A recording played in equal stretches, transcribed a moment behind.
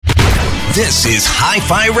This is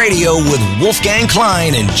Hi-Fi Radio with Wolfgang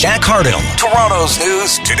Klein and Jack Hardell. Toronto's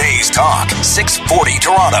news, today's talk, 640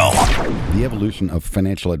 Toronto. The Evolution of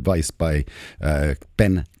Financial Advice by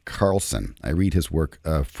Ben Carlson. I read his work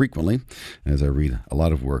frequently, as I read a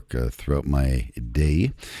lot of work throughout my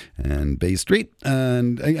day and Bay Street.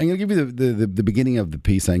 And I'm going to give you the beginning of the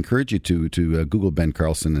piece. I encourage you to Google Ben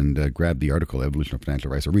Carlson and grab the article, Evolution of Financial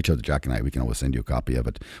Advice, or reach out to Jack and I. We can always send you a copy of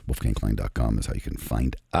it. WolfgangKlein.com is how you can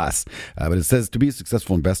find us. But it says, to be a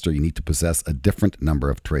successful investor, you need to possess a different number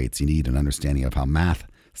of traits. You need an understanding of how math,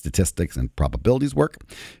 statistics, and probabilities work.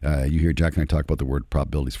 You hear Jack and I talk about the word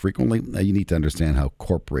probabilities frequently. You need to understand how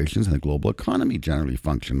corporations and the global economy generally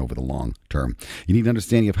function over the long term. You need an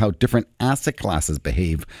understanding of how different asset classes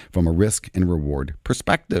behave from a risk and reward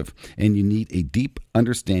perspective. And you need a deep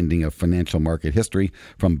understanding of financial market history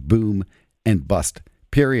from boom and bust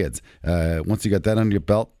periods. Once you got that under your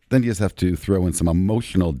belt, then you just have to throw in some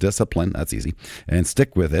emotional discipline. That's easy. And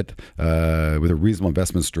stick with it with a reasonable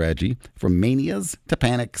investment strategy from manias to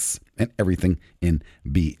panics and everything in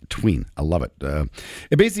between. I love it.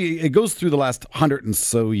 It goes through the last 100 and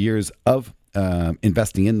so years of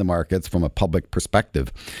investing in the markets from a public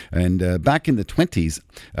perspective. And back in the 20s,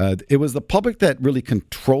 it was the public that really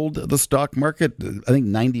controlled the stock market. I think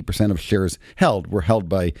 90% of shares were held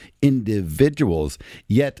by individuals,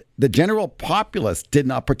 yet the general populace did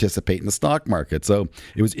not participate in the stock market. So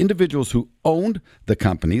it was individuals who owned the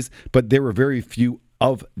companies, but there were very few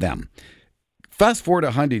of them. Fast forward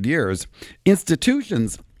 100 years,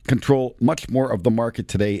 institutions control much more of the market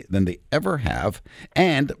today than they ever have,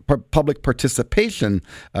 and public participation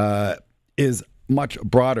is much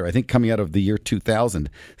broader. I think coming out of the year 2000,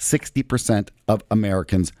 60% of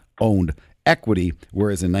Americans owned equity,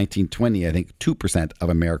 whereas in 1920, I think 2% of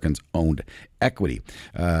Americans owned equity.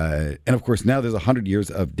 And of course, now there's 100 years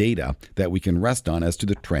of data that we can rest on as to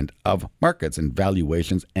the trend of markets and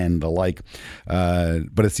valuations and the like.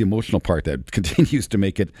 But it's the emotional part that continues to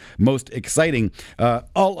make it most exciting,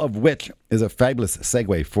 all of which is a fabulous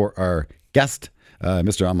segue for our guest,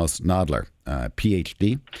 Mr. Amos Nadler,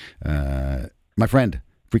 PhD, my friend,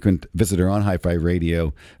 frequent visitor on Hi-Fi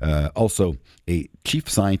Radio, also a chief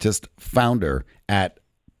scientist, founder at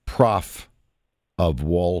Prof of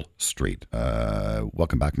Wall Street.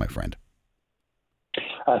 Welcome back, my friend.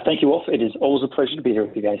 Thank you, Wolf. It is always a pleasure to be here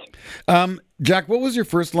with you guys. Jack, what was your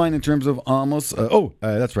first line in terms of Amos?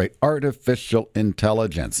 That's right. Artificial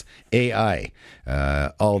intelligence, AI,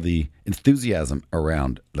 all the enthusiasm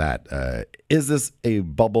around that. Is this a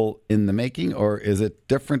bubble in the making, or is it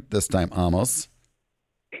different this time, Amos?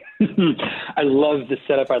 I love the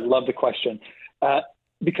setup. I love the question.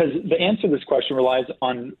 Because the answer to this question relies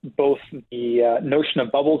on both the notion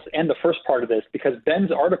of bubbles and the first part of this, because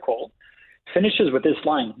Ben's article finishes with this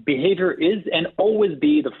line: behavior is and always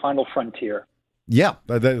be the final frontier. Yeah.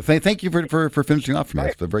 Thank you for finishing off for me.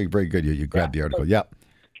 Right. That's very, very good. You grabbed the article. Yeah.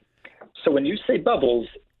 So when you say bubbles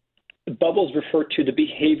refer to the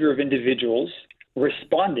behavior of individuals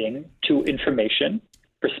responding to information,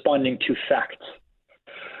 responding to facts.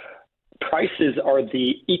 Prices are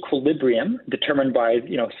the equilibrium determined by,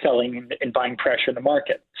 selling and buying pressure in the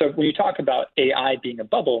market. So when you talk about AI being a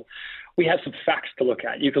bubble, we have some facts to look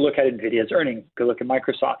at. You could look at NVIDIA's earnings, you could look at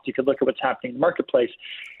Microsoft, you could look at what's happening in the marketplace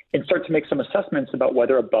and start to make some assessments about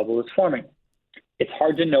whether a bubble is forming. It's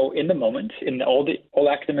hard to know in the moment, and all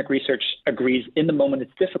academic research agrees in the moment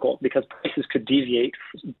it's difficult because prices could deviate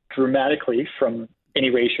dramatically from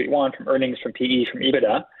any ratio you want, from earnings, from PE, from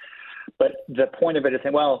EBITDA. But the point of it is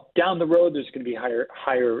saying, well, down the road, there's going to be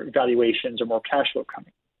higher valuations or more cash flow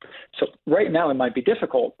coming. So right now, it might be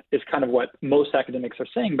difficult, is kind of what most academics are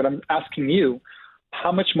saying. But I'm asking you,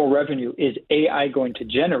 how much more revenue is AI going to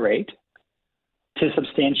generate to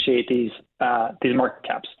substantiate these market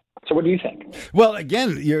caps? So what do you think? Well,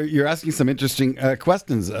 again, you're asking some interesting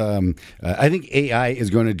questions. I think AI is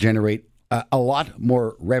going to generate a lot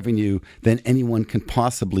more revenue than anyone can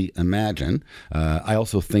possibly imagine. I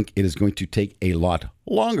also think it is going to take a lot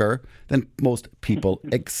longer than most people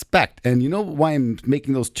expect. And you know why I'm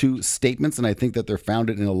making those two statements, and I think that they're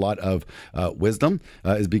founded in a lot of wisdom,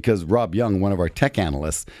 is because Rob Young, one of our tech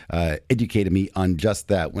analysts, educated me on just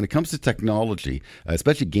that. When it comes to technology,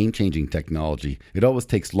 especially game-changing technology, it always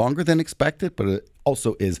takes longer than expected, but it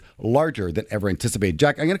also is larger than ever anticipated.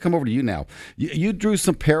 Jack, I'm going to come over to you now. You drew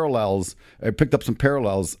some parallels, picked up some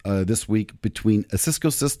parallels this week between Cisco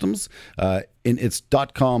Systems in its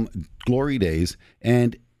 .com glory days,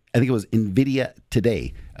 and I think it was NVIDIA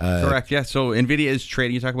today. Correct, yeah. So NVIDIA is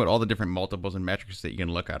trading. You talk about all the different multiples and metrics that you can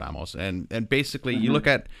look at almost. And basically you look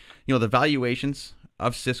at, the valuations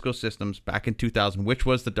of Cisco Systems back in 2000, which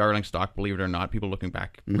was the darling stock, believe it or not. People looking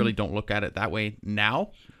back really don't look at it that way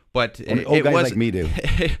now. But Only it old guys was, like me do.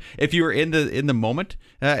 If you were in the moment,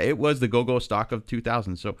 it was the go-go stock of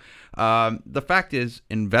 2000. So the fact is,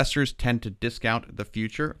 investors tend to discount the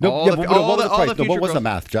future. What was the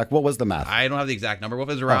math, Jack? What was the math? I don't have the exact number. What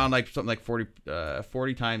was around something like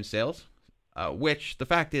 40 times sales? Which the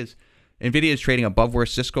fact is, NVIDIA is trading above where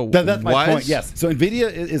Cisco that's my was. point, yes. So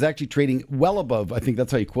NVIDIA is actually trading well above, I think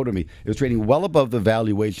that's how you quoted me, it was trading well above the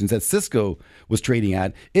valuations that Cisco was trading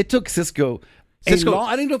at. It took Cisco,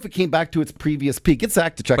 I don't know if it came back to its previous peak. It's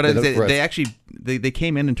Zach to check that out for us. They actually they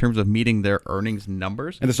came in terms of meeting their earnings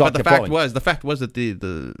numbers. And the stock but the fact was that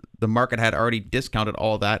the market had already discounted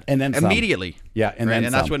all that and then immediately. Some. Yeah, and then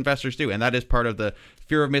and that's what investors do. And that is part of the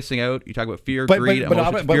fear of missing out. You talk about fear, greed,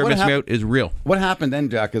 fear of missing out is real. What happened then,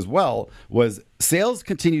 Jack, as well, was sales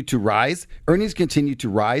continued to rise, earnings continued to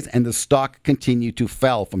rise, and the stock continued to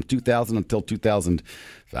fall from 2000 until 2000.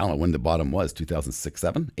 I don't know when the bottom was, 2006,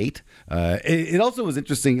 7, 8. It also was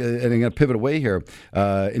interesting, and I'm going to pivot away here.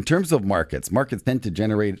 In terms of markets tend to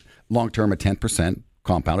generate long-term a 10%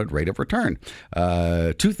 compounded rate of return.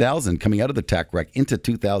 2000, coming out of the tech wreck into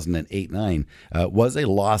 2008-9, was a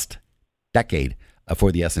lost decade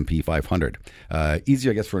for the S&P 500.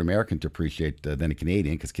 Easier, I guess, for an American to appreciate than a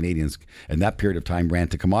Canadian, because Canadians in that period of time ran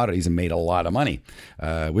to commodities and made a lot of money,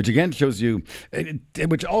 which again shows you,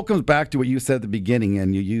 which all comes back to what you said at the beginning,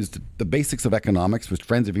 and you used the basics of economics, which,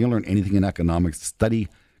 friends, if you learn anything in economics, study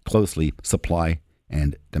closely supply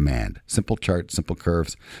and demand. Simple charts, simple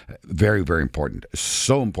curves, very, very important.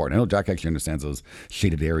 So important. I know Jack actually understands those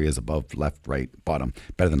shaded areas above, left, right, bottom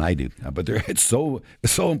better than I do. But it's so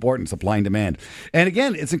important, supply and demand. And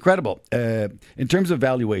again, it's incredible. In terms of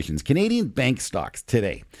valuations, Canadian bank stocks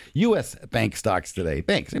today, U.S. bank stocks today,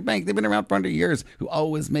 banks, they've been around for 100 years, who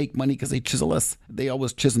always make money because they chisel us. They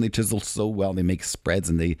always chisel, and they chisel so well. They make spreads,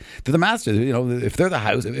 and they're the masters. You know, if they're the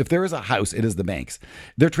house, if there is a house, it is the banks.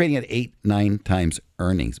 They're trading at 8-9 times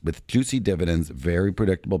earnings with juicy dividends, very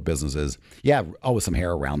predictable businesses. Yeah, always some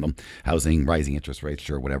hair around them. Housing, rising interest rates,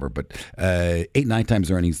 sure, whatever. But 8-9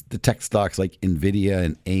 times earnings. The tech stocks like NVIDIA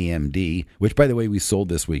and AMD, which, by the way, we sold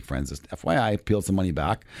this week, friends. Just FYI, peeled some money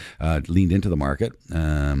back, leaned into the market.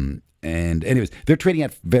 And anyways, they're trading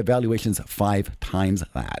at valuations 5 times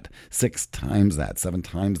that, 6 times that, 7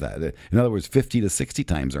 times that. In other words, 50 to 60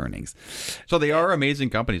 times earnings. So they are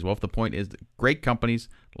amazing companies. Well, if the point is great companies,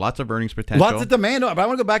 lots of earnings potential. Lots of demand. But I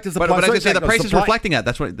want to go back to supply. But I was going to say the price is reflecting that.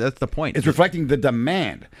 That's the point. It's reflecting the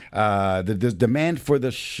demand. The demand for the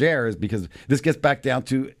shares, because this gets back down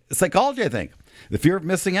to psychology, I think. The fear of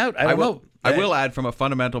missing out. I don't know. I will add, from a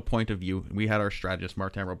fundamental point of view, we had our strategist,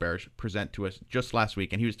 Martin Robert, present to us just last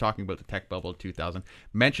week, and he was talking about the tech bubble of 2000,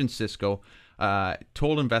 mentioned Cisco,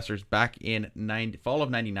 told investors back in fall of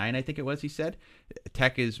 99, I think it was, he said,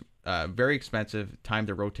 tech is very expensive, time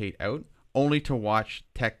to rotate out, only to watch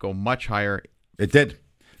tech go much higher. It did.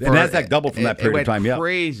 The NASDAQ doubled from that period of time, yeah.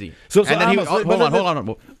 Crazy. So and then hold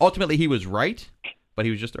on. Ultimately, he was right. But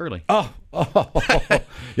he was just early. Yeah.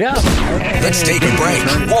 Let's take a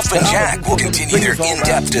break. Wolf and Jack will continue their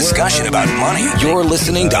in-depth discussion about money. You're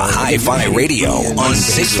listening to Hi-Fi Radio on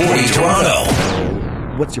 640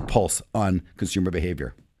 Toronto. What's your pulse on consumer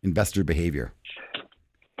behavior, investor behavior?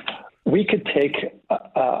 We could take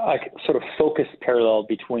a sort of focused parallel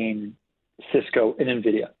between Cisco and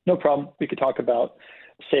NVIDIA. No problem. We could talk about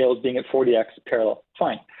sales being at 40x parallel.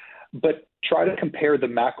 Fine. But try to compare the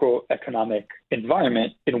macroeconomic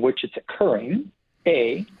environment in which it's occurring.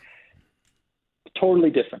 Totally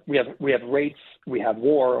different. We have rates, we have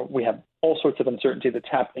war, we have all sorts of uncertainty that's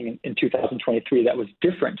happening in 2023 that was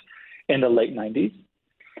different in the late 90s.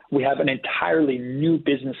 We have an entirely new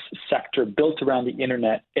business sector built around the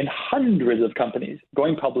internet and hundreds of companies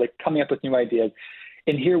going public, coming up with new ideas.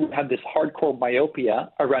 And here we have this hardcore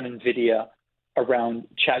myopia around NVIDIA, around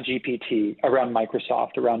ChatGPT, around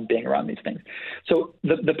Microsoft, around Bing, around these things. So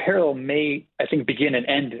the parallel may, I think, begin and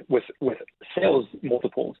end with sales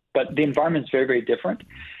multiples, but the environment is very, very different.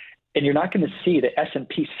 And you're not going to see the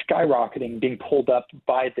S&P skyrocketing being pulled up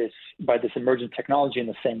by this emergent technology in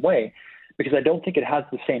the same way, because I don't think it has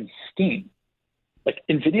the same steam. Like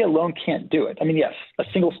NVIDIA alone can't do it. I mean, yes, a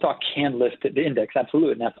single stock can lift the index,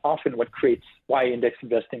 absolutely, and that's often what creates why index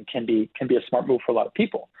investing can be a smart move for a lot of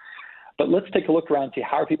people. But let's take a look around and see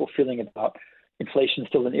how are people feeling about inflation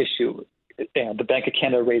still an issue. The Bank of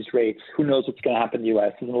Canada raised rates. Who knows what's going to happen in the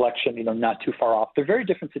U.S.? There's an election, not too far off. They're very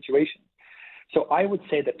different situations. So I would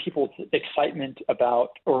say that people's excitement about,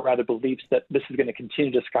 or rather beliefs that this is going to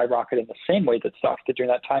continue to skyrocket in the same way that stocks did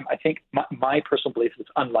during that time, I think my personal belief is it's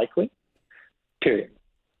unlikely, period.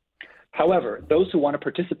 However, those who want to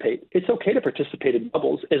participate, it's okay to participate in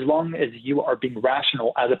bubbles as long as you are being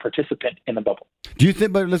rational as a participant in the bubble. Do you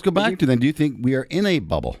think, but let's go back to then, do you think we are in a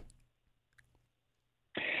bubble?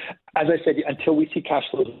 As I said, until we see cash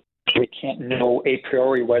flows, we can't know a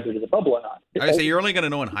priori whether there's a bubble or not. I say you're only going to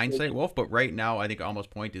know in hindsight, Wolf, but right now I think Almo's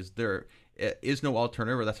point is there is no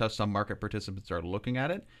alternative. That's how some market participants are looking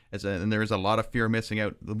at it. And there's a lot of fear of missing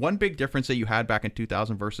out. The one big difference that you had back in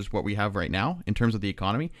 2000 versus what we have right now in terms of the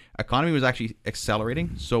economy was actually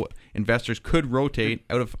accelerating. So investors could rotate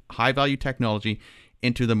out of high value technology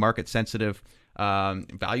into the market sensitive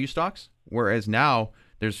value stocks. Whereas now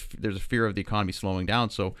there's a fear of the economy slowing down.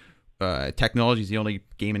 So technology is the only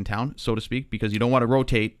game in town, so to speak, because you don't want to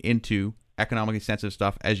rotate into economically sensitive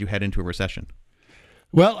stuff as you head into a recession.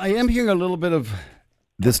 Well, I am hearing a little bit of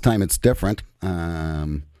this time it's different.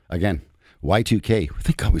 Again, Y2K.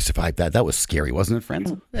 Thank God we survived that. That was scary, wasn't it,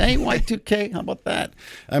 friends? Hey, Y2K, how about that?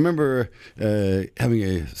 I remember having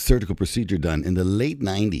a surgical procedure done in the late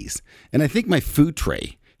 90s, and I think my food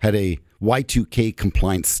tray had a Y2K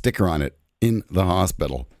compliant sticker on it in the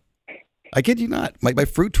hospital. I kid you not. My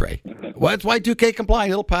fruit tray. Well, it's Y2K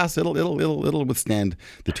compliant. It'll pass. It'll withstand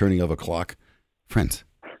the turning of a clock. Friends,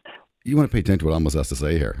 you want to pay attention to what Almost has to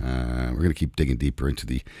say here. We're going to keep digging deeper into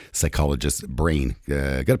the psychologist's brain.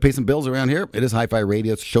 Got to pay some bills around here. It is Hi-Fi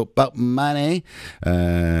Radio. It's a show about money.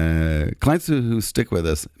 Clients who stick with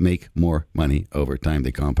us make more money over time.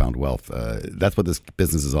 They compound wealth. That's what this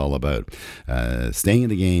business is all about. Staying in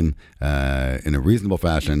the game in a reasonable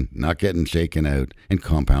fashion, not getting shaken out, and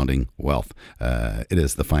compounding wealth. It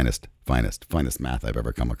is the finest math I've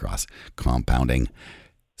ever come across. Compounding.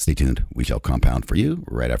 Stay tuned. We shall compound for you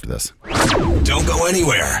right after this. Don't go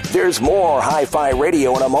anywhere. There's more Hi-Fi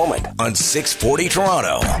Radio in a moment on 640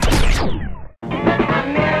 Toronto.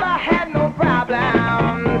 I never had no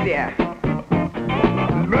problems, yeah.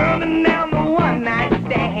 Burning down the one-night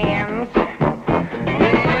stands.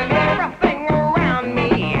 There's everything around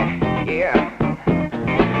me,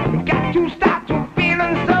 yeah. Got to stop to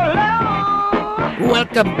feeling so low.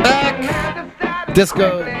 Welcome back,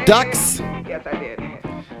 Disco Ducks. Yes, I did.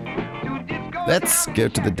 Let's go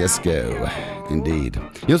to the disco. Indeed. You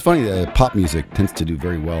know, it's funny, pop music tends to do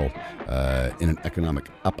very well in an economic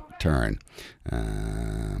upturn.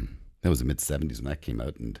 That was the mid-'70s when that came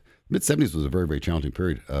out. And mid-'70s was a very, very challenging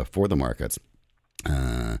period for the markets.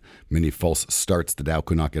 Many false starts. The Dow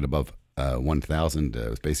could not get above 1,000. It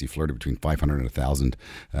was basically flirted between 500 and 1,000.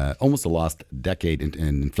 Almost a lost decade.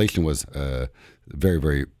 And inflation was very,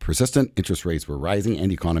 very persistent. Interest rates were rising and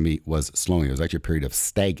the economy was slowing. It was actually a period of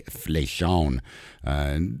stagflation.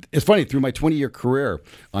 And it's funny, through my 20-year career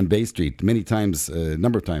on Bay Street, many times,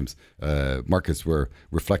 number of times, markets were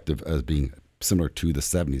reflective as being similar to the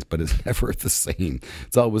 70s, but it's never the same.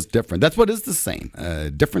 It's always different. That's what is the same.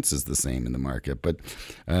 Difference is the same in the market, but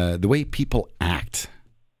the way people act,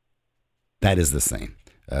 that is the same.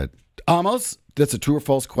 Almost, that's a true or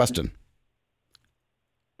false question.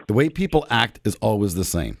 The way people act is always the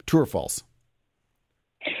same. True or false?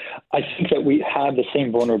 I think that we have the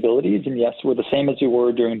same vulnerabilities, and yes, we're the same as we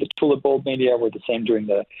were during the tulip bulb mania. We're the same during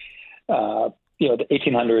the the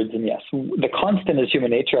 1800s, and yes, the constant is human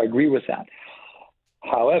nature. I agree with that.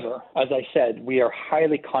 However, as I said, we are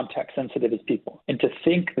highly context sensitive as people, and to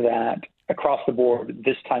think that across the board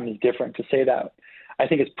this time is different, to say that, I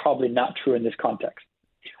think it's probably not true in this context.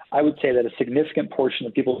 I would say that a significant portion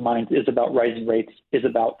of people's minds is about rising rates, is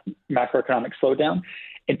about macroeconomic slowdown,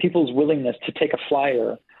 and people's willingness to take a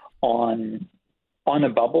flyer on a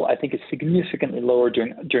bubble, I think, is significantly lower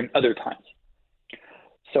during other times.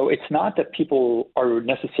 So it's not that people are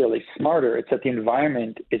necessarily smarter; it's that the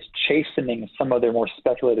environment is chastening some of their more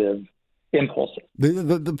speculative impulses.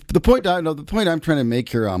 The point I'm trying to make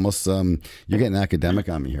here, almost you're getting academic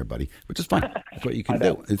on me here, buddy, which is fine. That's what you can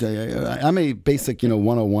do. I'm a basic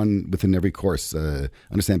 101 within every course.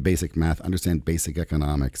 Understand basic math, understand basic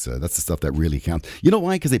economics. That's the stuff that really counts. You know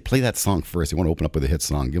why? Because they play that song first. They want to open up with a hit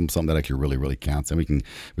song, give them something that actually really, really counts, and we can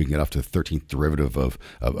get off to the 13th derivative of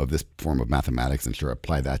this form of mathematics and sure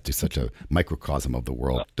apply that to such a microcosm of the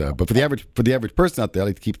world. But for the average person out there, I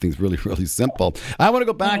like to keep things really, really simple. I want to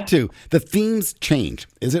go back to the themes change.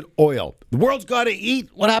 Is it oil? The world's got to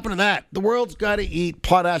eat. What happened to that? The world's got to eat.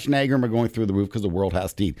 Potash and agrum are going through the roof because the world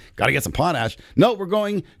has to eat. Got to get some potash. No, we're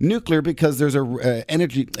going nuclear because there's a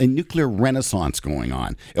nuclear renaissance going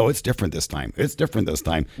on. Oh, it's different this time.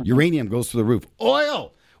 Uranium goes through the roof.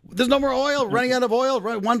 Oil. There's no more oil. Running out of oil.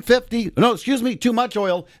 Right, 150. No, excuse me. Too much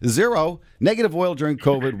oil. 0. Negative oil during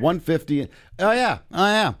COVID. 150. Oh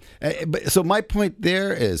yeah. So my point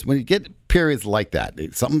there is when you get periods like that,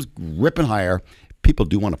 something's ripping higher. people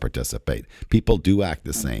do want to participate. People do act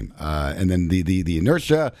the same. And then the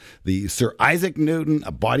inertia, the Sir Isaac Newton,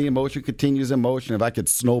 a body in motion continues in motion. If it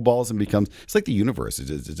snowballs and becomes, it's like the universe. It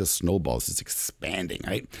just snowballs. It's expanding,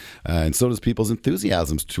 right? And so does people's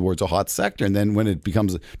enthusiasms towards a hot sector. And then when it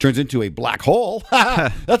turns into a black hole,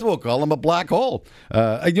 that's what we'll call them, a black hole.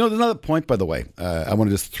 There's another point, by the way, I want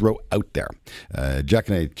to just throw out there. Jack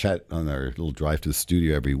and I chat on our little drive to the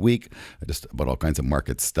studio every week, just about all kinds of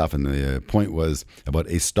market stuff. And the point was about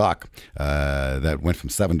a stock that went from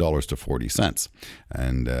 $7 to 40 cents.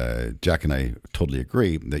 And Jack and I totally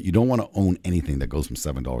agree that you don't want to own anything that goes from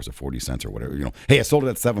 $7 to 40 cents or whatever. Hey, I sold it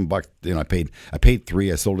at $7. I paid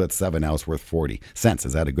 $3. I sold it at $7. Now it's worth 40 cents.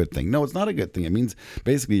 Is that a good thing? No, it's not a good thing. It means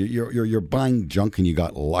basically you're buying junk and you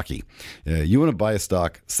got lucky. You want to buy a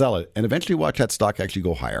stock, sell it, and eventually watch that stock actually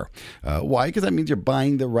go higher. Why? Because that means you're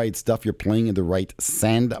buying the right stuff. You're playing in the right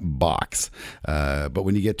sandbox. But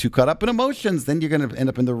when you get too caught up in emotions, then you're going to end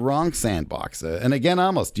up in the wrong sandbox. And again,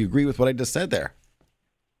 Amos, do you agree with what I just said there?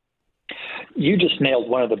 You just nailed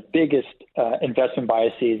one of the biggest investment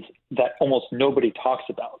biases that almost nobody talks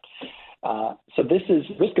about. So this is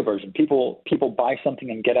risk aversion. People buy something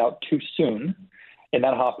and get out too soon, and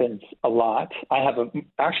that happens a lot. I have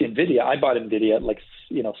actually NVIDIA. I bought NVIDIA at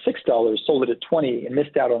 $6, sold it at $20, and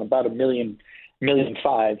missed out on about $1.5 million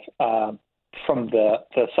from the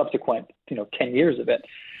subsequent 10 years of it.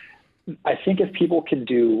 I think if people can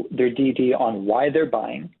do their DD on why they're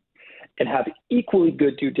buying and have equally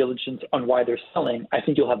good due diligence on why they're selling, I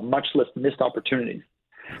think you'll have much less missed opportunities.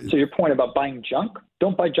 So your point about buying junk,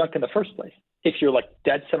 don't buy junk in the first place. If you're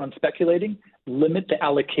dead set on speculating, limit the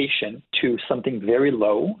allocation to something very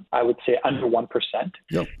low, I would say under 1%,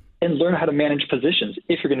 yep. And learn how to manage positions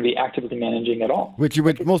if you're going to be actively managing at all. Which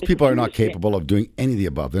most people are not capable of doing any of the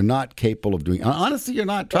above. They're not capable of doing. Honestly, you're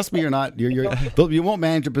not. Trust me, you're not. You won't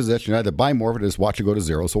manage a position. You either buy more of it or just watch it go to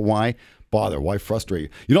zero. So why bother? Why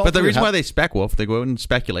frustrate you? But the reason why they Wolf, they go out and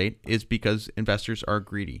speculate, is because investors are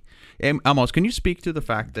greedy. Amos, can you speak to the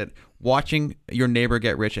fact that watching your neighbor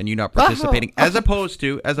get rich and you not participating, as opposed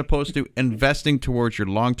to investing towards your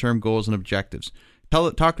long-term goals and objectives?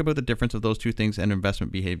 Talk about the difference of those two things and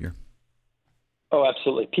investment behavior. Oh,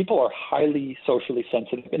 absolutely. People are highly socially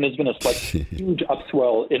sensitive, and there's been a huge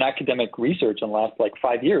upswell in academic research in the last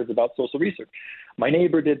 5 years about social research. My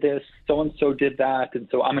neighbor did this, so-and-so did that, and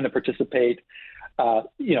so I'm going to participate.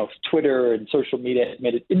 Twitter and social media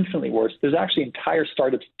made it infinitely worse. There's actually entire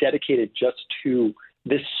startups dedicated just to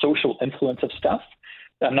this social influence of stuff.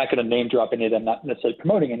 I'm not going to name drop any of them, not necessarily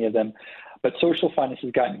promoting any of them, but social finance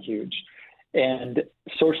has gotten huge. And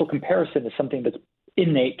social comparison is something that's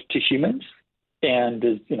innate to humans,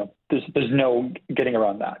 and there's no getting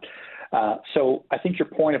around that. So I think your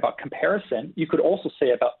point about comparison, you could also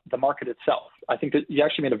say about the market itself. I think that you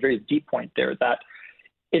actually made a very deep point there that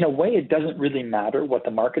in a way it doesn't really matter what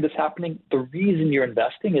the market is happening. The reason you're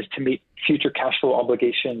investing is to meet future cash flow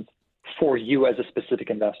obligations for you as a specific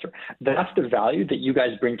investor. That's the value that you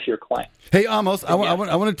guys bring to your client. Hey, Amos, I want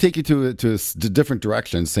to take you to a different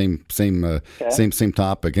direction. Same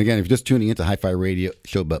topic. Again, if you're just tuning into Hi-Fi Radio,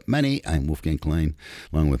 show about money, I'm Wolfgang Klein,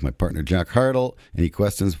 along with my partner Jack Hartle. Any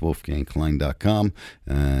questions? WolfgangKlein.com.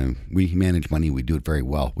 We manage money. We do it very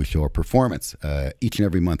well. We show our performance each and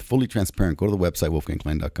every month, fully transparent. Go to the website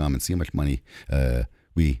WolfgangKlein.com and see how much money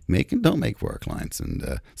we make and don't make for our clients.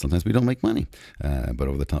 And sometimes we don't make money. But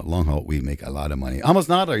over the long haul, we make a lot of money. Amos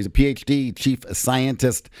Nadler, he's a PhD, chief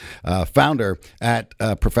scientist, founder at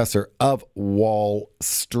Professor of Wall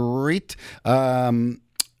Street.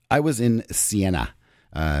 I was in Siena.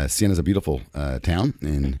 Siena is a beautiful town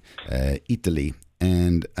in Italy.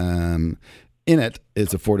 And in it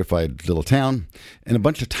is a fortified little town, and a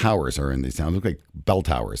bunch of towers are in these towns. Look like bell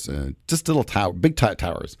towers, just little big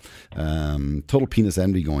towers. Total penis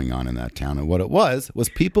envy going on in that town. And what it was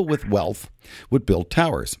people with wealth would build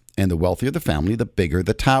towers, and the wealthier the family, the bigger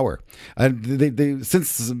the tower. They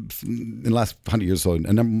since in the last 100 years or so,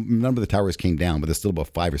 a number of the towers came down, but there's still about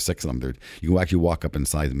 5 or 6 of them. You can actually walk up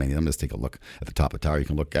inside many of them. Just take a look at the top of the tower. You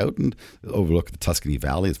can look out and overlook the Tuscany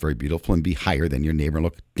Valley. It's very beautiful, and be higher than your neighbor and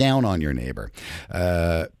look down on your neighbor.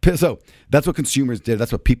 So that's what consumers did.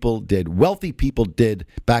 That's what people did. Wealthy people did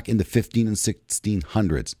back in the 15 and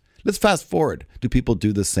 1600s. Let's fast forward. Do people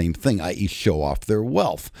do the same thing, i.e. show off their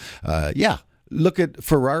wealth? Yeah. Look at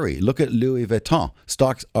Ferrari. Look at Louis Vuitton.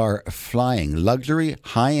 Stocks are flying. Luxury,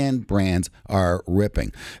 high-end brands are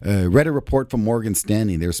ripping. Read a report from Morgan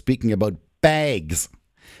Stanley. They were speaking about bags.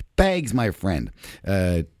 Bags, my friend.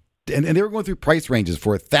 and they were going through price ranges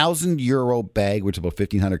for €1,000 bag, which is about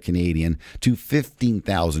 1,500 Canadian, to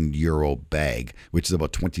 15,000 euro bag, which is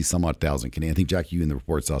about 20 some odd thousand Canadian. I think, Jack, you in the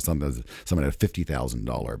report saw someone at a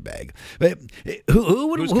 $50,000 bag. But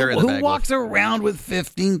who walks around with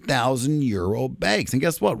 15,000 euro bags? And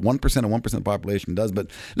guess what? 1% of 1% of the population does. But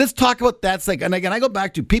let's talk about that second. And again, I go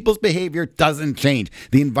back to people's behavior doesn't change.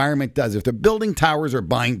 The environment does. If they're building towers or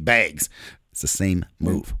buying bags, it's the same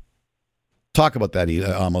move. Talk about that,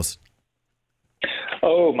 Amos.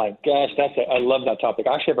 Oh my gosh, I love that topic.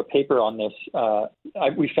 I actually have a paper on this.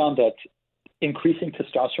 We found that increasing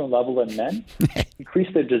testosterone level in men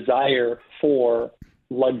increase their desire for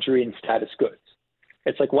luxury and status goods.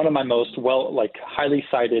 It's like one of my most highly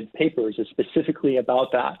cited papers is specifically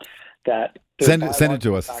about that. Send it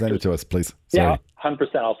to us. Send it to us, please. Sorry. Yeah,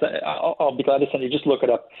 100%. I'll be glad to send you. Just look it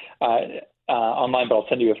up online, but I'll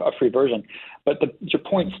send you a free version. But your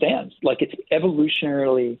point stands. Like, it's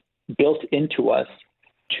evolutionarily built into us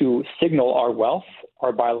to signal our wealth,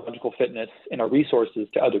 our biological fitness, and our resources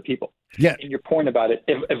to other people. Yeah. And your point about it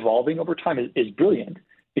evolving over time is brilliant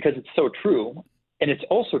because it's so true. And it's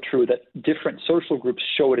also true that different social groups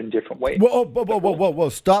show it in different ways. Whoa.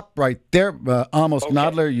 Stop right there. Amos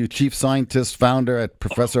Nadler, you chief scientist, founder at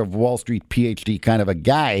Professor of Wall Street, PhD kind of a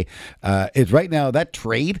guy. Is right now that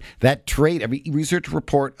trade, every research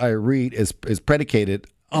report I read is predicated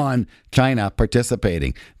on China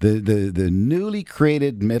participating. The newly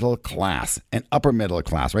created middle class and upper middle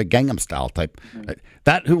class, right? Gangnam Style type. Right?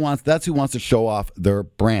 That's who wants to show off their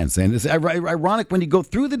brands. And it's ironic when you go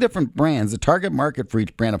through the different brands, the target market for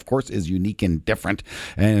each brand, of course, is unique and different.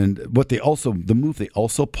 And the move they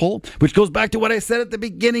also pull, which goes back to what I said at the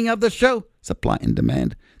beginning of the show, supply and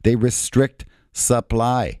demand. They restrict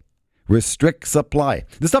supply. Restrict supply.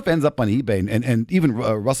 This stuff ends up on eBay, and even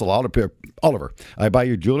Russell Oliver, I buy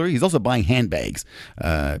your jewelry. He's also buying handbags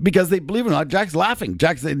because they, believe it or not, Jack's laughing.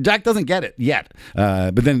 Jack doesn't get it yet,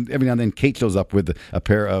 but then every now and then Kate shows up with a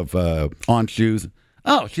pair of On shoes.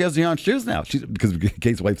 Oh, she has the On shoes now. Because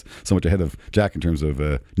Kate's wife's so much ahead of Jack in terms of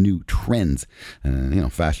new trends.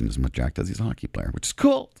 Fashion is what Jack does. He's a hockey player, which is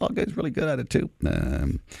cool. It's all good. He's really good at it too.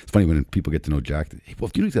 It's funny when people get to know Jack. Hey, well,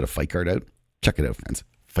 if you know he's got a fight card out, check it out, friends.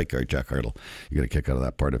 Fight guard Jack Hartle. You got a kick out of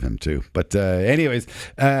that part of him too. But anyways,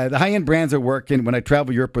 the high-end brands are working. When I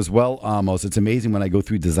travel Europe as well, almost, it's amazing when I go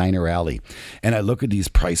through Designer Alley and I look at these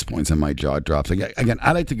price points and my jaw drops. Again,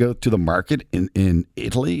 I like to go to the market in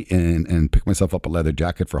Italy and pick myself up a leather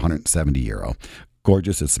jacket for €170.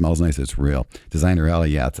 Gorgeous. It smells nice. It's real. Designer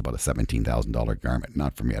Alley, it's about a $17,000 garment.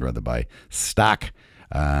 Not for me. I'd rather buy stock.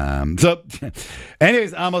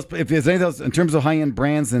 Anyways, almost, if there's anything else in terms of high-end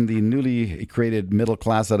brands and the newly created middle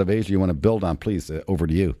class out of Asia you want to build on, please, over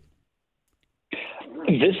to you.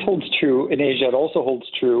 This holds true in Asia. It also holds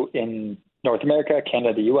true in North America,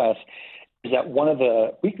 Canada, the U.S., is that one of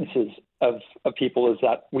the weaknesses of people is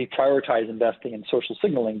that we prioritize investing in social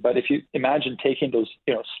signaling. But if you imagine taking those,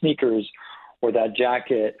 sneakers or that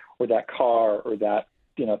jacket or that car or that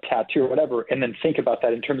tattoo or whatever, and then think about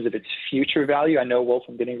that in terms of its future value. I know, Wolf,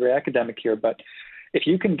 I'm getting very academic here, but if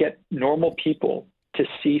you can get normal people to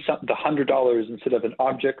see the $100 instead of an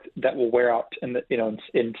object that will wear out in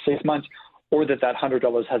 6 months, or that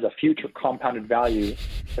 $100 has a future compounded value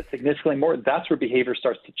that's significantly more, that's where behavior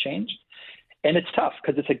starts to change. And it's tough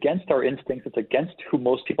because it's against our instincts. It's against who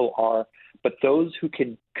most people are. But those who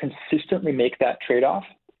can consistently make that trade-off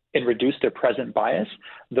and reduce their present bias,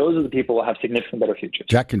 those are the people who will have significantly better futures.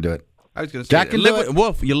 Jack can do it. I was going to say, Jack can do it.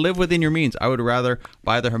 Wolf, you live within your means. I would rather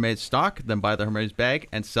buy the Hermes stock than buy the Hermes bag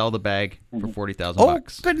and sell the bag for $40,000. Oh,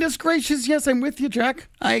 goodness gracious. Yes, I'm with you, Jack.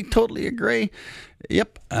 I totally agree.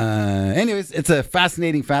 Yep. Anyways, it's a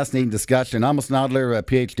fascinating discussion. Amos Nadler, a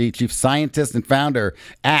PhD, chief scientist and founder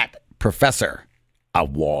at Professor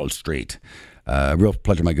of Wall Street. Real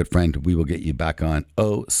pleasure, my good friend. We will get you back on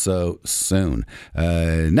so soon.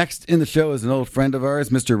 Next in the show is an old friend of ours,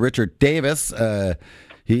 Mr. Richard Davis.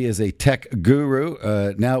 He is a tech guru,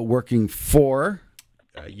 now working for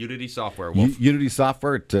Unity Software. Wolf. Unity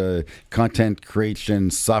Software, content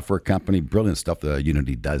creation software company. Brilliant stuff that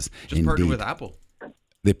Unity does. Just partnered with Apple.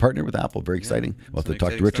 They partnered with Apple. Very exciting. We'll have to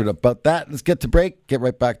talk to Richard about that. Let's get to break. Get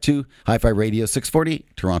right back to Hi-Fi Radio 640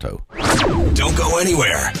 Toronto. Don't go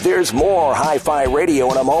anywhere. There's more Hi-Fi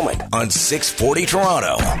Radio in a moment on 640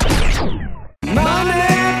 Toronto.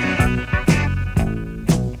 Money,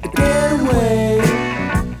 get away.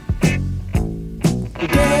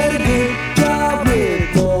 Get a good job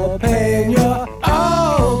with more pay and you're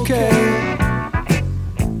okay.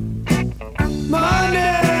 Money,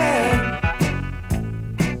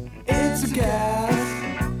 it's a gas.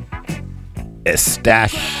 A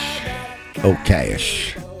stash.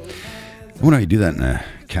 Okay-ish. I wonder how you do that in a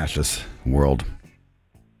cashless world.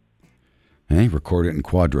 Record it in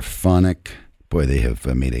quadraphonic. Boy, they have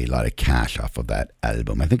made a lot of cash off of that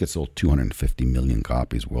album. I think it sold 250 million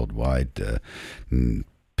copies worldwide.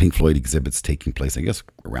 Pink Floyd exhibits taking place, I guess,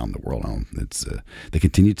 around the world. It's they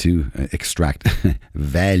continue to extract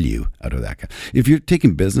value out of that. If you're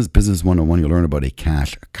taking business 101, you'll learn about a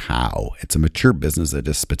cash cow. It's a mature business that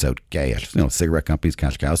just spits out cash. Cigarette companies,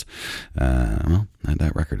 cash cows.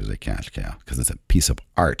 That record is a cash cow because it's a piece of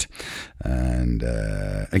art. And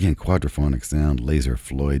again, quadraphonic sound, Laser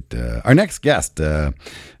Floyd. Our next guest,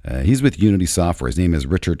 he's with Unity Software. His name is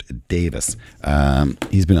Richard Davis.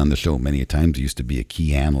 He's been on the show many times. He used to be a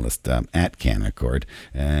key analyst at Canaccord.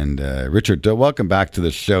 And Richard, welcome back to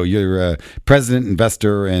the show. You're president,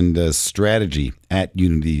 investor, and strategy at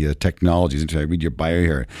Unity Technologies. I read your bio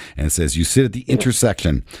here, and it says you sit at the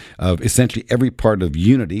intersection of essentially every part of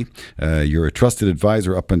Unity. You're a trusted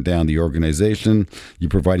advisor up and down the organization. You're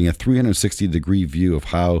providing a 360-degree view of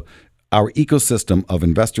how our ecosystem of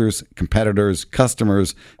investors, competitors,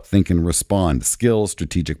 customers think and respond. Skills,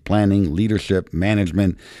 strategic planning, leadership,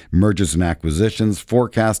 management, mergers and acquisitions,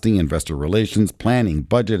 forecasting, investor relations, planning,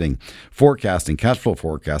 budgeting, forecasting, cash flow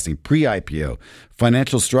forecasting, pre-IPO,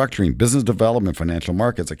 financial structuring, business development, financial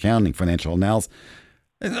markets, accounting, financial analysis.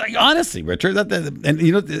 Like, honestly, Richard, and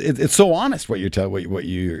it's so honest what you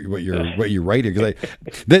write here, because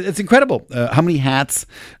it's incredible how many hats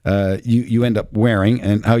you end up wearing,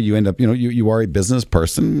 and how you end up you are a business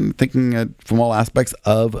person thinking from all aspects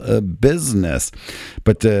of a business,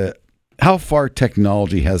 but how far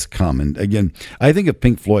technology has come. And again, I think of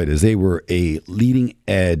Pink Floyd as they were a leading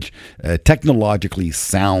edge, technologically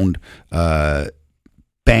sound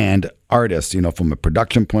band artists, from a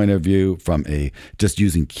production point of view, from just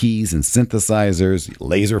using keys and synthesizers,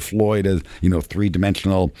 Laser Floyd as,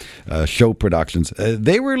 three-dimensional show productions.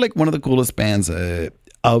 They were like one of the coolest bands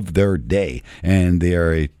of their day, and they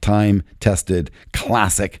are a time-tested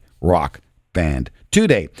classic rock band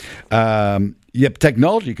today. Yep,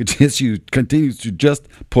 technology continues to just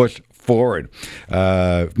push forward.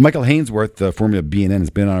 Michael Hainsworth, formerly of BNN, has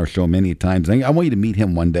been on our show many times. I want you to meet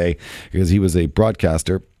him one day, because he was a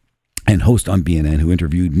broadcaster and host on BNN who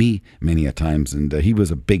interviewed me many a times, and he was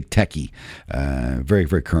a big techie, very,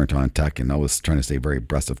 very current on tech, and always trying to stay very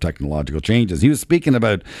abreast of technological changes. He was speaking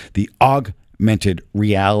about the augmented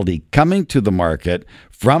reality coming to the market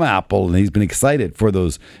from Apple, and he's been excited for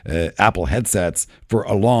those Apple headsets for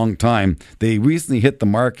a long time. They recently hit the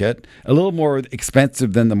market a little more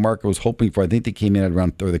expensive than the market was hoping for. I think they came in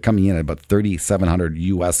at they're coming in at about $3,700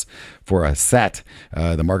 US for a set.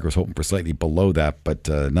 The market was hoping for slightly below that, but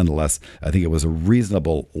nonetheless, I think it was a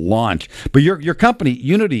reasonable launch. But your company,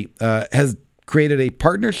 Unity, has created a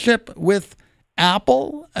partnership with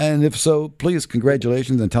Apple, and if so, please,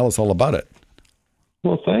 congratulations, and tell us all about it.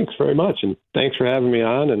 Well, thanks very much, and thanks for having me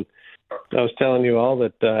on. And I was telling you all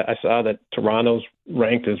that I saw that Toronto's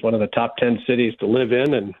ranked as one of the top 10 cities to live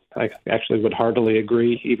in, and I actually would heartily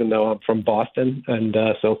agree, even though I'm from Boston. And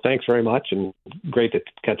so thanks very much, and great to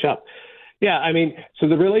catch up. Yeah, I mean, so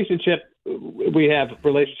the relationship, we have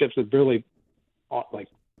relationships with really like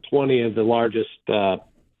 20 of the largest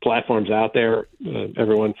platforms out there,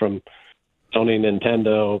 everyone from Sony,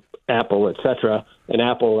 Nintendo, Apple, etc. And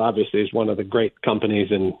Apple obviously is one of the great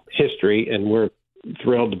companies in history, and we're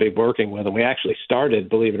thrilled to be working with them. We actually started,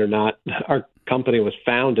 believe it or not, our company was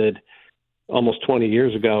founded almost 20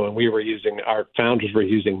 years ago, and our founders were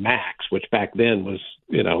using Macs, which back then was,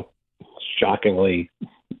 shockingly,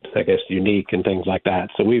 I guess, unique and things like that.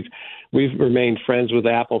 So we've remained friends with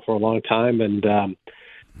Apple for a long time,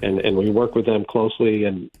 and we work with them closely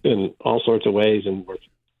in all sorts of ways, and we're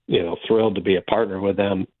thrilled to be a partner with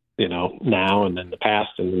them, now and in the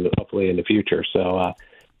past and hopefully in the future. So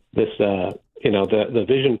the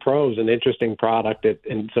Vision Pro is an interesting product.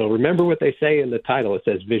 And so remember what they say in the title. It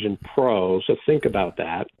says Vision Pro. So think about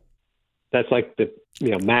that. That's like the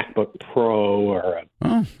MacBook Pro or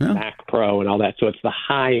Mac Pro and all that. So it's the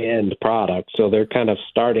high-end product. So they're kind of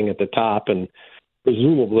starting at the top, and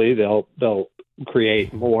presumably they'll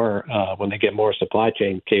create more when they get more supply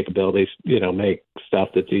chain capabilities, make stuff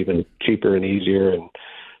that's even cheaper and easier and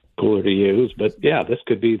cooler to use. But yeah, this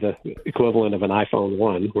could be the equivalent of an iPhone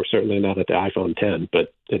 1. We're certainly not at the iPhone 10,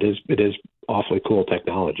 but it is awfully cool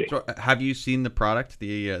technology. So have you seen the product,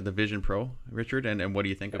 the Vision Pro, Richard, and what do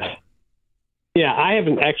you think of it? Yeah, I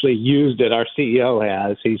haven't actually used it. Our CEO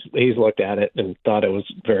has. He's looked at it and thought it was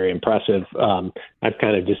very impressive. I've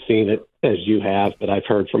kind of just seen it as you have, but I've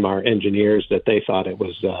heard from our engineers that they thought it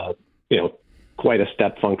was, quite a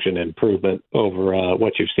step function improvement over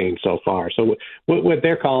what you've seen so far. So what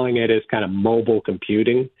they're calling it is kind of mobile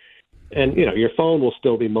computing. And, your phone will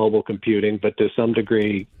still be mobile computing, but to some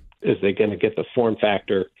degree, is they going to get the form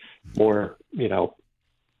factor more,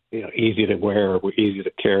 easy to wear or easy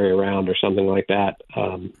to carry around or something like that?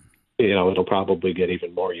 It'll probably get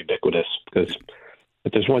even more ubiquitous, because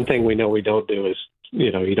if there's one thing we know we don't do is,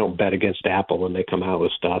 you don't bet against Apple when they come out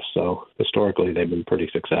with stuff. So historically, they've been pretty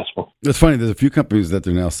successful. It's funny. There's a few companies that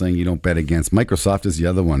they're now saying you don't bet against. Microsoft is the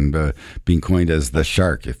other one, being coined as the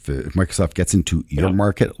shark. If Microsoft gets into your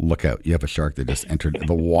market, look out. You have a shark that just entered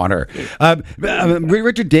the water.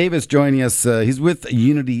 Richard Davis joining us. He's with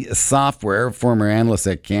Unity Software, former analyst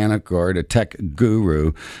at Canaccord, a tech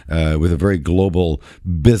guru with a very global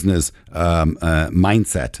business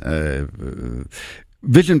mindset.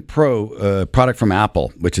 Vision Pro product from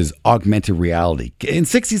Apple, which is augmented reality. In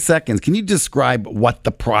 60 seconds, can you describe what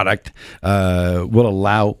the product will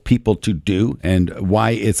allow people to do and why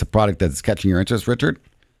it's a product that's catching your interest, Richard?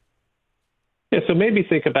 Yeah, so maybe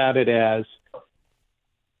think about it as,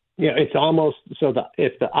 it's almost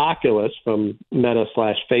if the Oculus from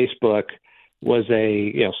Meta/Facebook was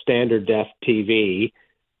a standard def TV,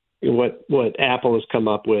 what Apple has come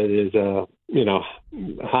up with is a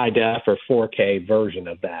high def or 4K version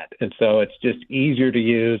of that. And so it's just easier to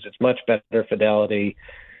use. It's much better fidelity.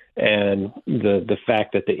 And the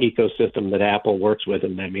fact that the ecosystem that Apple works with,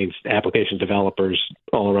 and that means application developers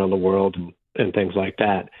all around the world and things like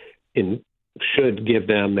that, should give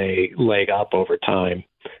them a leg up over time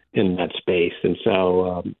in that space. And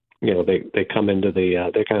so, they come into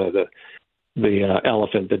they're kind of the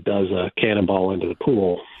elephant that does a cannonball into the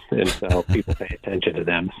pool. And so people pay attention to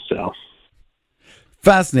them. So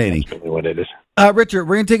fascinating. That's really what it is. Richard,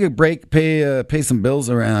 we're going to take a break, pay some bills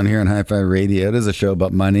around here on Hi-Fi Radio. It is a show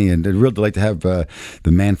about money, and I'd really like to have the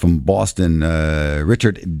man from Boston,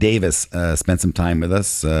 Richard Davis, spend some time with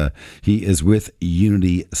us. He is with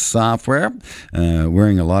Unity Software,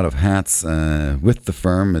 wearing a lot of hats with the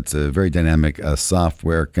firm. It's a very dynamic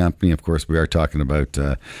software company. Of course, we are talking about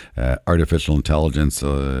artificial intelligence,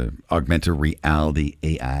 augmented reality,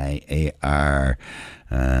 AI, AR,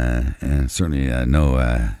 and certainly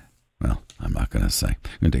I'm not going to say. I'm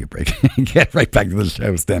going to take a break. Get right back to the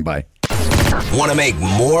show. Stand by. Want to make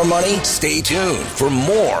more money? Stay tuned for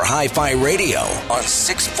more Hi-Fi Radio on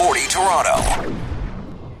 640 Toronto.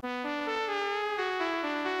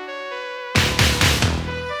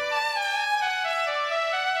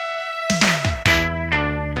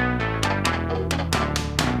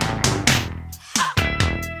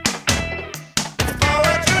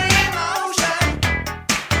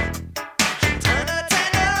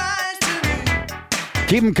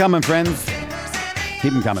 Keep them coming, friends.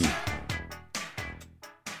 Keep them coming.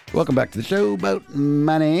 Welcome back to the show about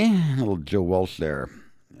money. Little Joe Walsh there.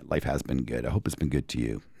 Life has been good. I hope it's been good to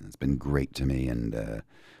you. It's been great to me. And,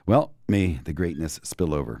 may the greatness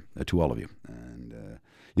spill over to all of you. And,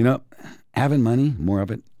 having money, more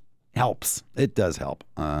of it, helps. It does help.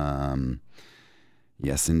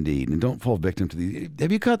 Yes, indeed. And don't fall victim to these.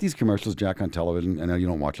 Have you caught these commercials, Jack, on television? I know you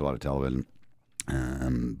don't watch a lot of television.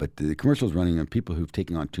 But the commercials running on people who've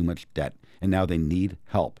taken on too much debt and now they need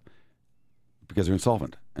help because they're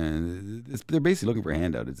insolvent. And they're basically looking for a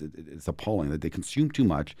handout. It's appalling that they consume too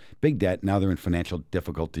much, big debt. Now they're in financial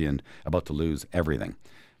difficulty and about to lose everything.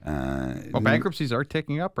 Bankruptcies are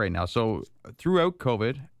ticking up right now. So throughout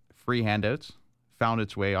COVID, free handouts found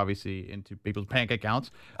its way, obviously, into people's bank accounts.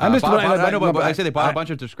 I say they bought a bunch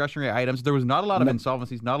of discretionary items. There was not a lot of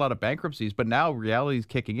insolvencies, not a lot of bankruptcies, but now reality is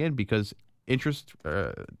kicking in because interest,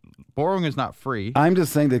 borrowing is not free. I'm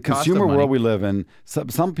just saying the consumer world we live in,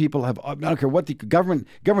 some people have, I don't care what the government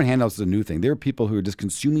handouts is a new thing. There are people who are just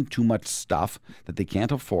consuming too much stuff that they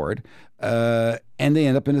can't afford, and they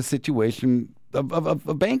end up in a situation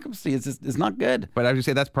of bankruptcy. It's not good. But I would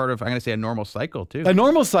say that's part of, I'm going to say, a normal cycle too. A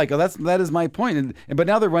normal cycle. That is my point. But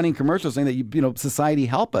now they're running commercials saying that society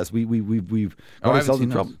help us. We've got ourselves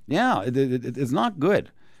in trouble. Yeah, it's not good.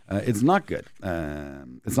 It's not good.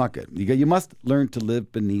 It's not good. You must learn to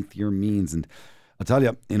live beneath your means. And I'll tell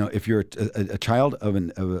you, if you're a child of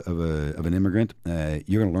an immigrant,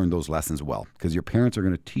 you're going to learn those lessons well because your parents are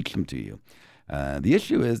going to teach them to you. The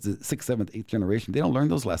issue is the 6th, 7th, 8th generation, they don't learn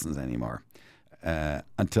those lessons anymore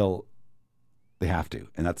until they have to,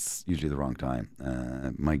 and that's usually the wrong time.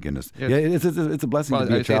 My goodness, it's a blessing to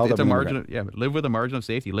be a child. It's a margin. Live with a margin of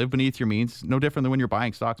safety. Live beneath your means. No different than when you're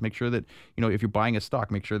buying stocks. Make sure that if you're buying a stock,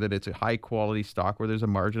 make sure that it's a high quality stock where there's a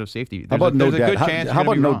margin of safety. How about no debt? How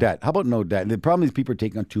about no debt? How about no debt? The problem is people are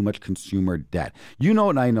taking on too much consumer debt. You know,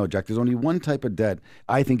 and I know, Jack. There's only one type of debt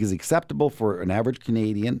I think is acceptable for an average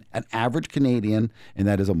Canadian, and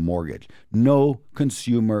that is a mortgage. No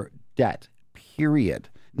consumer debt. Period.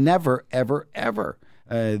 Never, ever, ever.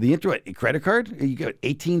 The credit card, you get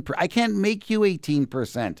 18%. I can't make you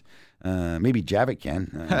 18%. Maybe Javit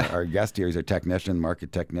can. Our guest here is our technician,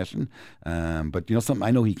 market technician. But something, I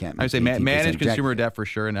know he can't. I would say manage consumer debt for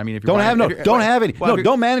sure. And I mean, if you don't have any.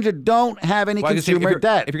 Don't manage it. Don't have any consumer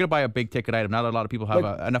debt. If you're going to buy a big ticket item, not a lot of people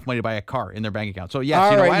have enough money to buy a car in their bank account. So yes,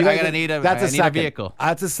 all right, I gotta need a vehicle.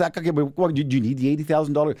 That's a second. Okay, but what, do you need the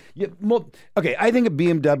 $80,000? Okay, I think a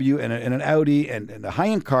BMW and an Audi and a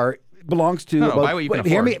high-end car belongs to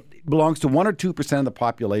belongs to 1 or 2% of the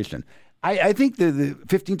population. I think the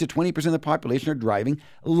 15 to 20% of the population are driving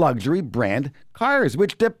luxury brand cars,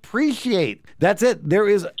 which depreciate. That's it.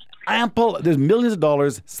 There's millions of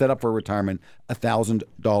dollars set up for retirement,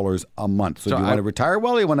 $1,000 a month. So do you want to retire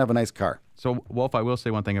well, or you want to have a nice car? So, Wolf, I will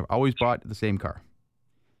say one thing. I've always bought the same car,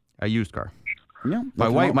 a used car. Yeah, my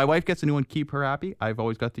wife gets a new one, keep her happy. I've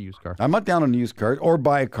always got the used car. I'm not down on used cars, or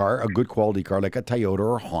buy a car, a good quality car like a Toyota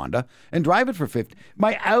or a Honda, and drive it for 50.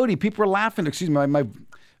 My Audi, people were laughing. Excuse me, my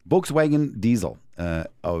Volkswagen diesel,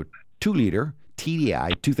 2-liter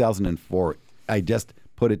TDI 2004. I just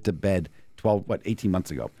put it to bed 18 months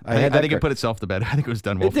ago. I think it put itself to bed. I think it was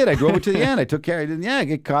done. Wolf. It did. I drove it to the end. I took care of it. Yeah,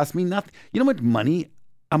 it cost me nothing. You know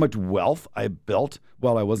how much wealth I built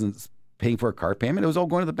while I wasn't paying for a car payment? It was all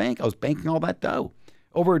going to the bank. I was banking all that dough.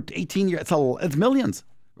 Over 18 years, it's millions.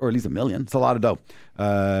 Or at least $1 million. It's a lot of dough.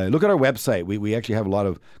 Look at our website. We actually have a lot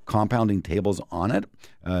of compounding tables on it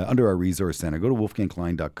under our resource center. Go to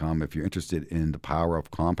wolfgangklein.com if you're interested in the power of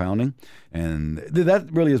compounding. And that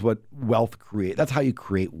really is what wealth creates. That's how you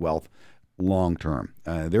create wealth long term.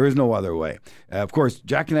 There is no other way. Of course,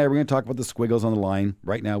 Jack and I, we're going to talk about the squiggles on the line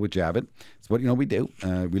right now with Javit. It's what we do.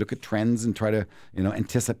 We look at trends and try to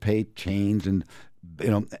anticipate change and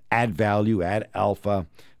add value, add alpha.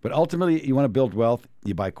 But ultimately, you want to build wealth,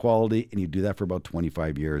 you buy quality, and you do that for about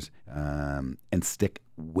 25 years and stick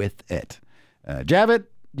with it. Javit,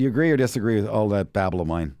 do you agree or disagree with all that babble of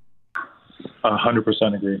mine?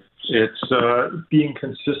 100% agree. It's being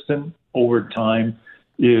consistent over time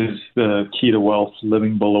is the key to wealth.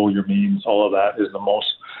 Living below your means, all of that is the most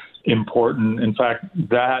important. In fact,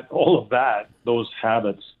 those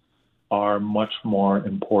habits are much more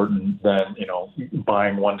important than,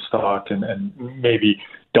 buying one stock and maybe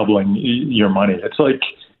doubling your money. It's like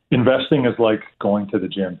investing is like going to the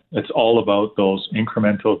gym. It's all about those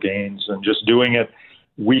incremental gains and just doing it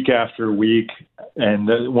week after week. And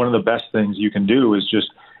one of the best things you can do is just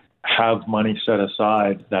have money set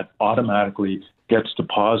aside that automatically gets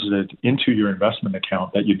deposited into your investment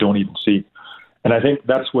account that you don't even see. And I think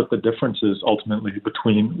that's what the difference is ultimately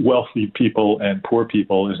between wealthy people and poor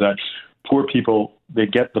people, is that poor people, they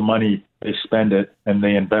get the money, they spend it, and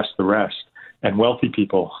they invest the rest. And wealthy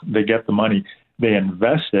people, they get the money, they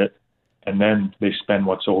invest it, and then they spend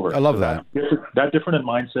what's over. I love that. That different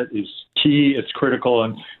mindset is key. It's critical,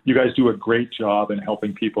 and you guys do a great job in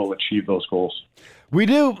helping people achieve those goals. We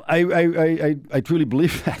do. I truly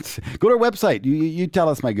believe that. Go to our website. You tell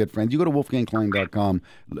us, my good friends. You go to wolfgangklein.com,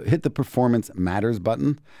 hit the Performance Matters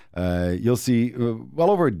button. You'll see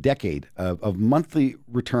well over a decade of monthly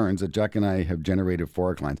returns that Jack and I have generated for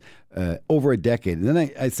our clients. Over a decade. And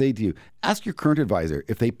then I say to you, ask your current advisor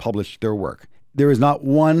if they publish their work. There is not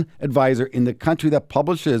one advisor in the country that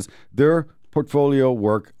publishes their portfolio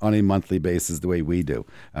work on a monthly basis the way we do.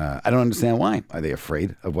 I don't understand why. Are they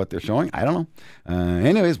afraid of what they're showing? I don't know.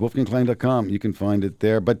 Anyways, wolfgangklein.com. You can find it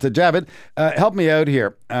there. But Javit, help me out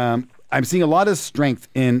here. I'm seeing a lot of strength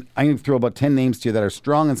in, I'm going to throw about 10 names to you that are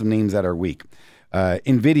strong and some names that are weak.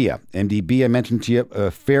 NVIDIA, MDB, I mentioned to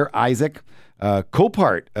you. Fair Isaac.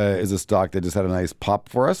 Copart is a stock that just had a nice pop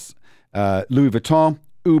for us. Louis Vuitton,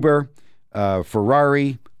 Uber,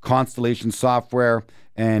 Ferrari, Constellation Software,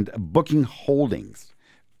 and Booking Holdings.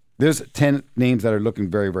 There's 10 names that are looking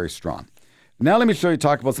very, very strong. Now let me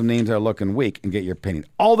talk about some names that are looking weak and get your opinion.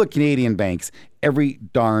 All the Canadian banks, every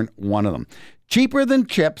darn one of them. Cheaper than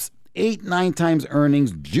chips, 8-9 times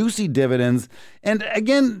earnings, juicy dividends. And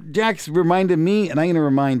again, Jack's reminded me, and I'm going to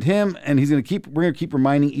remind him, and we're going to keep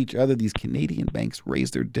reminding each other, these Canadian banks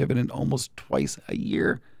raise their dividend almost twice a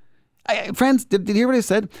year. Friends, did you hear what I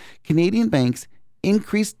said? Canadian banks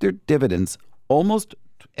increase their dividends almost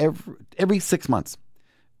every 6 months.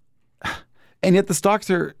 And yet the stocks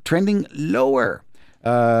are trending lower.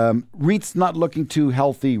 REIT's not looking too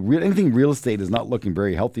healthy. Anything real estate is not looking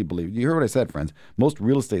very healthy, believe it. You heard what I said, friends. Most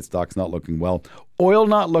real estate stocks not looking well. Oil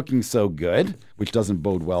not looking so good, which doesn't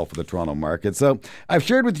bode well for the Toronto market. So I've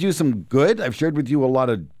shared with you some good. I've shared with you a lot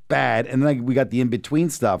of bad. And then we got the in-between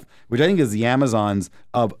stuff, which I think is the Amazons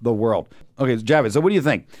of the world. Okay, Javit, so what do you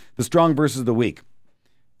think? The strong versus the weak?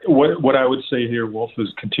 what I would say here, Wolf,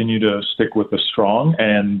 is continue to stick with the strong,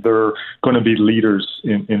 and they're going to be leaders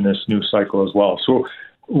in this new cycle as well. So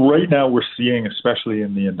right now we're seeing, especially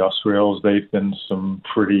in the industrials, they've been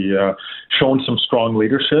shown some strong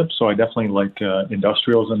leadership. So I definitely like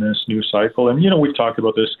industrials in this new cycle. And, we've talked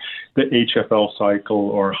about this, the HFL cycle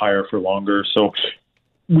or higher for longer. So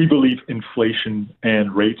we believe inflation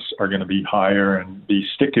and rates are going to be higher and be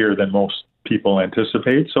stickier than most people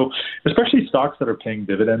anticipate. So especially stocks that are paying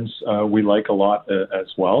dividends, we like a lot as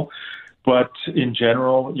well. But in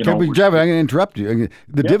general, Javid, I'm going to interrupt you.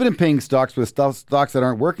 The dividend-paying stocks with stocks that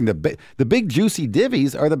aren't working, the big juicy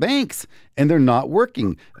divvies are the banks, and they're not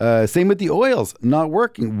working. Same with the oils, not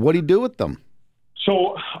working. What do you do with them?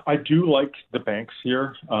 So I do like the banks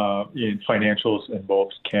here in financials in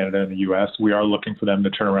both Canada and the U.S. We are looking for them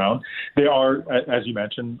to turn around. They are, as you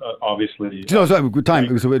mentioned, obviously. Good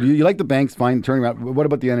time. So you like the banks, fine, turning around. What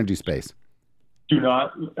about the energy space? Do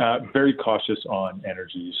not, very cautious on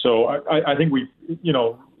energy. So I think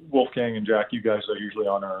Wolfgang and Jack, you guys are usually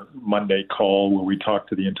on our Monday call where we talk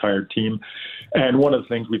to the entire team. And one of the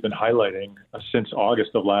things we've been highlighting since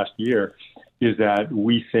August of last year is that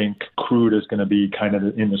we think crude is going to be kind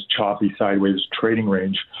of in this choppy sideways trading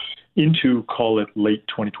range into, call it, late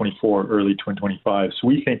 2024, early 2025. So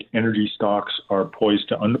we think energy stocks are poised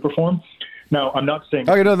to underperform. Now, I'm not saying...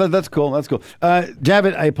 Okay, no, that's cool. That's cool.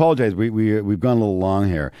 Javid, I apologize. We've gone a little long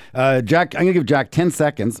here. Jack, I'm going to give Jack 10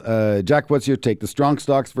 seconds. Jack, what's your take? The strong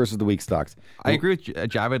stocks versus the weak stocks? I agree with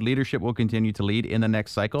Javid. Leadership will continue to lead in the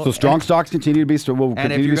next cycle. So strong stocks continue to be strong.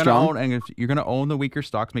 And if you're going to own the weaker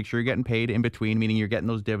stocks, make sure you're getting paid in between, meaning you're getting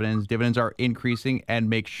those dividends. Dividends are increasing, and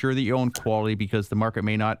make sure that you own quality because the market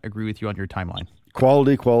may not agree with you on your timeline.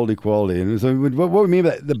 Quality. And so what we mean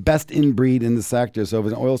by the best in breed in the sector. So if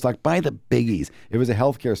it's an oil stock, buy the biggies. If it's a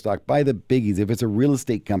healthcare stock, buy the biggies. If it's a real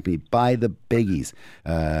estate company, buy the biggies.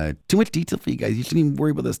 Too much detail for you guys. You shouldn't even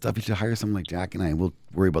worry about this stuff. You should hire someone like Jack and I. We'll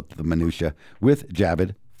worry about the minutia with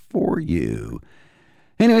Javid for you.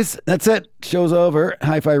 Anyways, that's it. Show's over.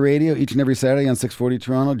 Hi-Fi Radio each and every Saturday on 640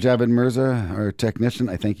 Toronto. Javid Mirza, our technician,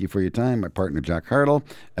 I thank you for your time. My partner, Jack Hartle.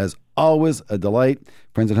 As always, a delight.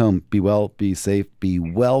 Friends at home, be well, be safe, be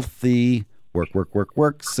wealthy.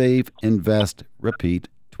 Work, save, invest, repeat,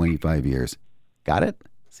 25 years. Got it?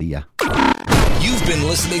 See ya. You've been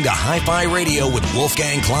listening to Hi-Fi Radio with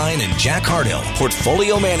Wolfgang Klein and Jack Hardill,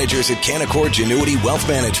 portfolio managers at Canaccord Genuity Wealth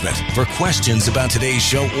Management. For questions about today's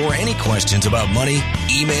show or any questions about money,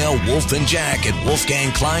 email Wolf and Jack at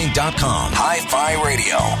wolfgangklein.com. Hi-Fi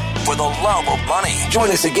Radio, for the love of money. Join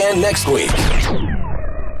us again next week.